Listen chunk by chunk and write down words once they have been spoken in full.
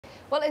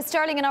Well, is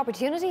sterling an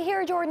opportunity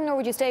here, Jordan, or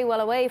would you stay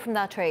well away from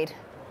that trade?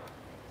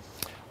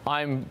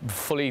 I'm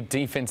fully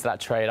deep into that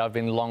trade. I've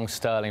been long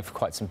sterling for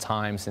quite some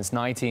time, since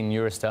 19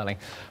 euro sterling.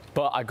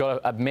 But I've got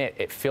to admit,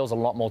 it feels a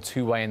lot more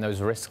two-way in those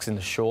risks in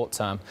the short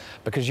term.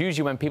 Because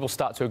usually when people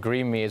start to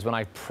agree with me is when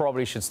I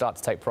probably should start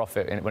to take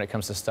profit when it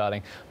comes to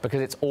sterling.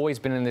 Because it's always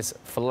been in this,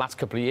 for the last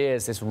couple of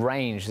years, this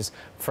range, this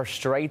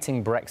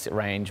frustrating Brexit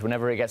range.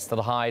 Whenever it gets to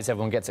the highs,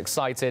 everyone gets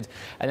excited.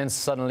 And then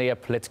suddenly a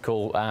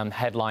political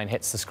headline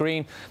hits the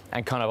screen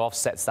and kind of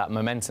offsets that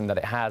momentum that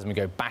it has, and we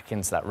go back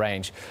into that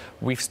range.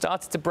 We've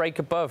started to break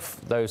above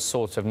those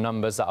sorts of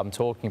numbers that I'm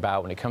talking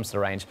about when it comes to the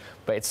range,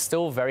 but it's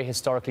still very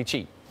historically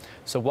cheap.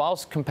 So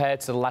whilst compared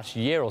to the last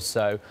year or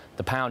so,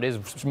 the pound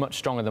is much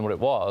stronger than what it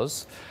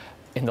was,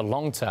 in the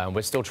long term,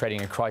 we're still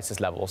trading at crisis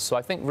levels. So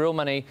I think real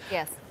money,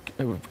 yes,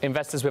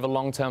 investors with a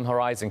long-term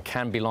horizon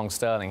can be long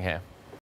sterling here.